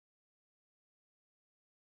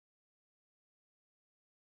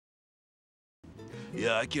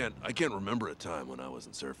Yeah, I can't remember a time when I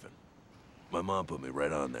wasn't surfing. My mom put me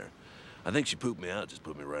right on there. I think she pooped me out, just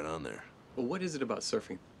put me right on there. Well, what is it about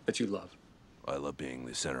surfing that you love? I love being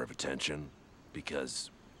the center of attention because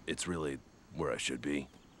it's really where I should be.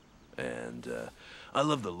 And I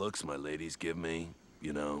love the looks my ladies give me,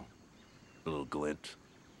 you know, a little glint.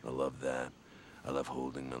 I love that. I love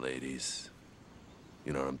holding my ladies.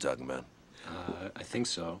 You know what I'm talking about? I think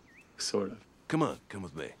so. Sort of. Come on, come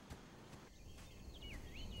with me.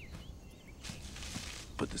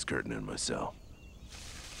 Put this curtain in my cell.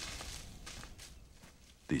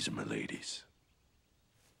 These are my ladies.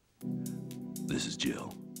 This is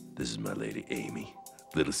Jill. This is my lady Amy.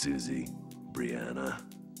 Little Susie. Brianna.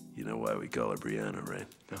 You know why we call her Brianna, right?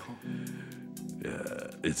 No.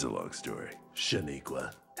 Yeah, it's a long story.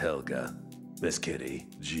 Shaniqua. Helga. Miss Kitty.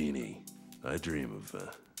 Jeannie. I dream of,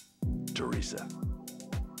 Teresa.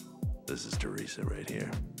 This is Teresa right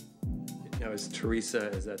here. Now, is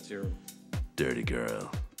that your... Dirty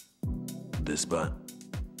girl. This spot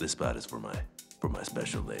is for my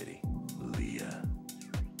special lady, Leah.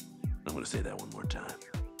 I'm gonna say that one more time.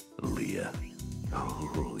 Leah.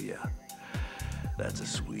 Oh, yeah. That's a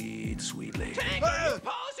sweet, sweet lady. Tank, are you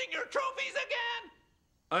polishing your trophies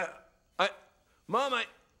again? Mom,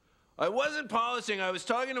 I wasn't polishing. I was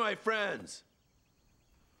talking to my friends.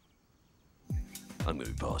 I'm gonna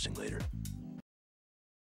be polishing later.